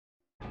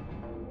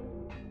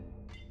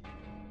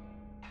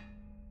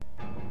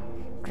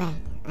Great.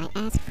 I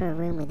ask for a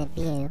room with a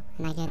view,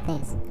 and I get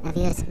this. A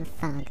view of some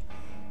fog.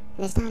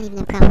 And it's not even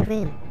a proper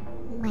room.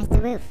 Where's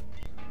the roof?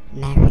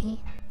 Mary?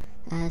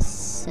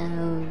 So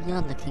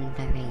you're looking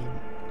very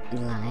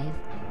alive.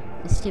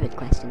 A stupid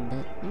question,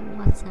 but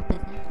what's up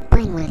with it?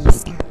 When will you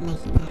stop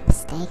making that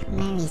mistake?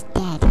 Mary's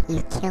dead.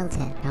 You killed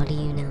her. How do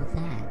you know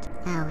that?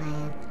 Oh,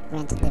 I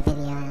rented the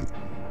video out.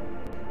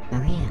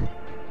 Maria,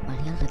 well,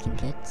 you're looking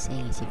good,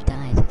 seeing as you've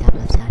died a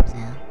couple of times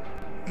now.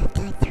 I've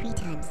died 3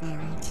 times now,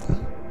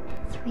 actually.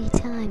 3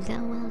 times?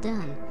 Oh, well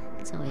done.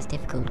 It's always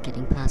difficult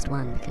getting past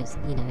one because,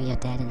 you know, you're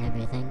dead and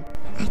everything.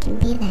 I can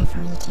be there for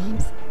you,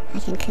 James. I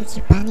can cook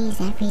you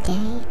bunnies every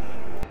day.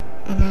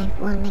 And I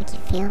won't make you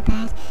feel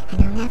bad,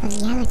 and I'll never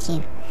yell at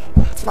you.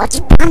 That's what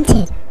you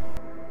wanted!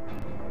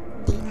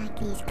 Do you like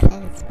these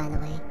clothes, by the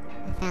way?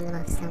 I found them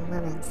off some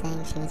woman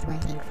saying she was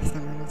waiting for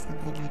someone or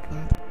something like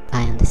that.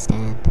 I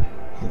understand.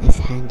 And this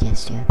hand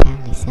gesture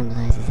apparently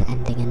symbolizes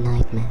ending a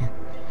nightmare.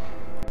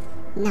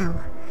 No,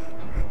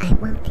 I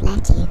won't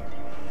let you.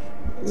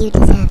 You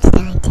deserve to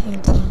die too,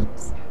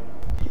 James.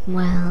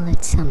 Well,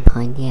 at some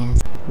point,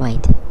 yes.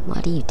 Wait,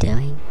 what are you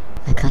doing?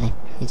 I got it.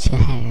 It's your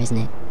hair, isn't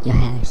it? Your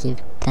hair.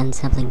 You've done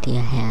something to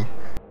your hair.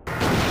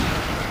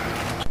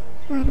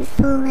 I'm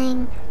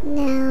falling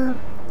now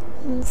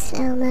in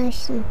slow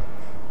motion.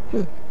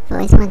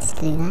 Always wants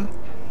to do that.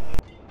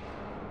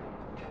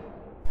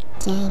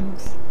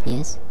 James.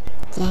 Yes?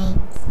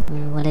 James.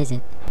 What is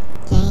it?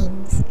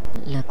 James.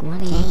 Look,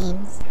 what are you...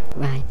 James.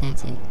 Right,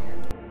 that's it.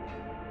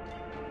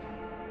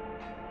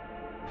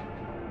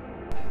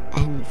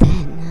 And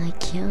then I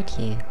killed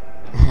you.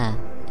 Her.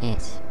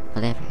 It.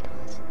 Whatever it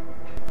was.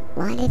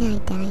 Why did I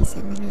die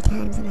so many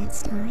times in that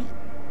story?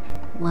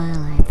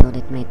 Well, I thought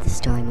it made the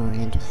story more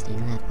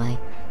interesting that way.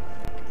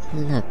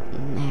 Look,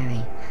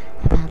 Mary,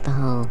 about the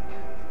whole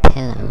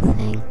pillow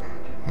thing.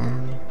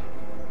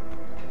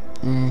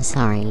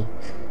 Sorry,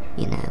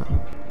 you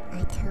know.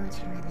 I told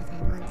you that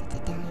I wanted to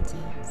die,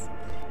 James.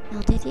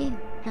 Oh, did you?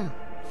 Oh,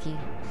 phew.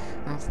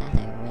 That's that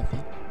over with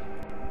it.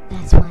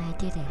 That's why I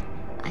did it.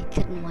 I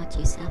couldn't watch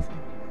you suffer.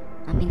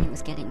 I mean, it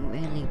was getting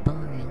really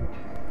boring.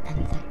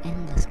 And that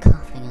endless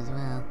coughing as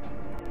well.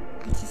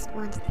 I just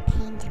wanted the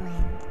pain to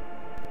end.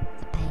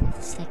 The pain of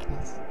the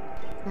sickness.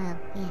 Well,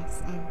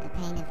 yes, and the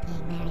pain of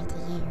being married to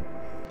you.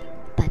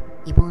 But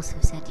you also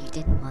said you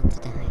didn't want to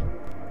die.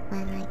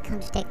 Well, I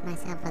contradict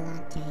myself a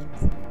lot,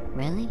 James.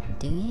 Really?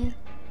 Do you?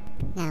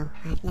 No,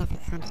 I've never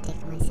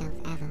contradicted myself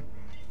ever.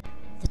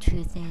 The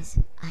truth is,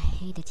 I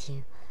hated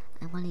you.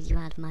 I wanted you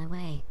out of my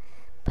way.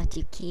 But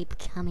you keep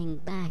coming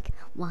back.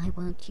 Why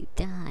won't you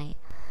die?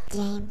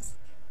 James,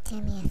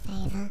 do me a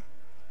favor.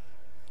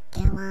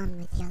 Go on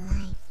with your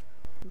life.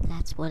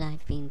 That's what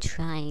I've been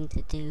trying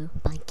to do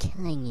by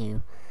killing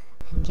you.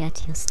 And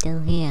yet you're still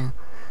here.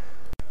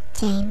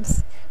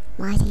 James,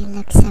 why do you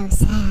look so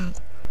sad?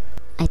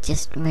 I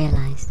just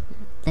realized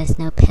there's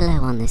no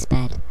pillow on this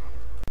bed.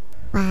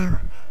 Wow,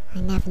 I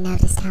never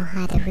noticed how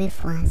high the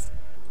roof was.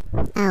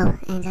 Oh,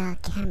 and our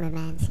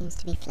cameraman seems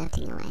to be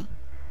floating away.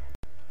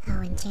 Oh,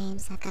 and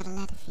James, I've got a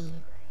letter for you.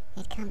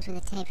 It comes with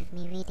a tape of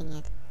me reading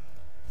it.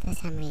 For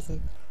some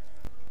reason.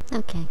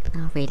 Okay,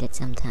 I'll read it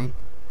sometime.